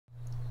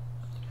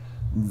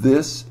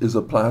This is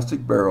a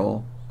plastic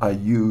barrel I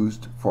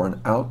used for an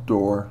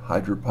outdoor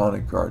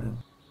hydroponic garden.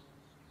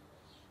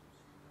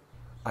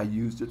 I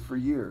used it for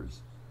years.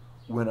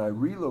 When I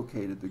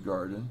relocated the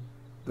garden,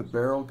 the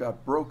barrel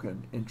got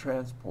broken in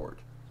transport.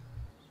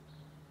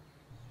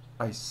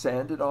 I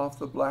sanded off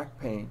the black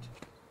paint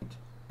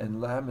and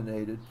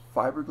laminated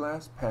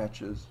fiberglass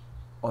patches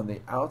on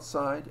the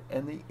outside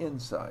and the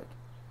inside.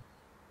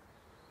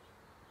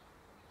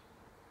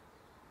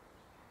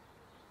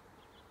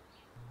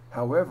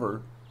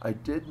 However, I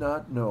did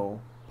not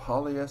know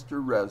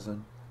polyester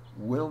resin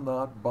will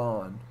not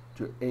bond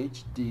to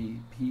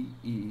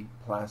HDPE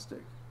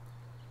plastic.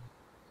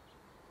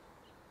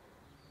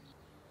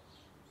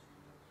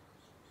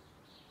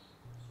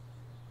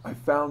 I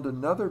found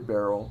another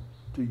barrel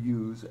to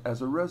use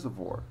as a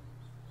reservoir.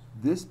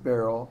 This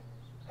barrel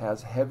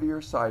has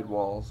heavier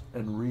sidewalls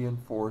and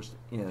reinforced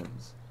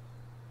ends.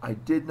 I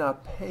did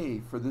not pay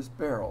for this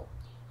barrel.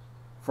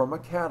 From a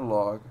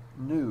catalog,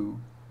 knew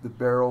the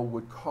barrel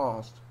would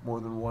cost more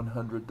than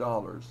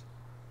 $100,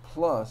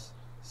 plus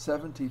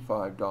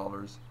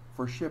 $75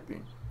 for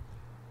shipping.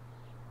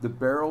 The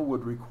barrel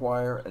would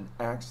require an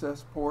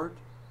access port,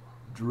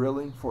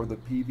 drilling for the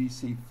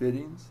PVC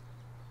fittings,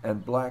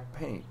 and black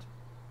paint.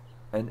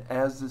 And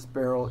as this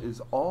barrel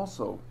is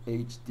also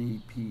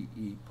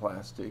HDPE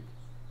plastic,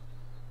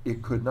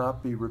 it could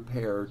not be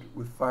repaired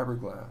with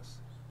fiberglass.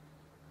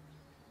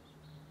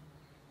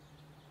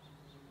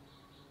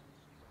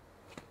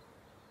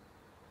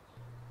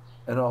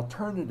 An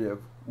alternative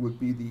would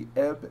be the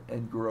Ebb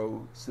and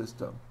Gro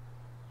system.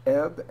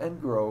 Ebb and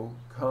Gro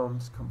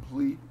comes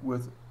complete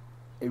with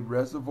a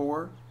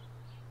reservoir,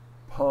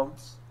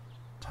 pumps,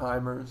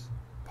 timers,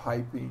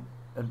 piping,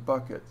 and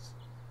buckets.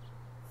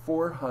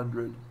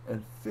 $450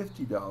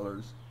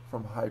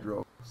 from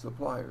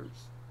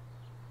Hydrosuppliers.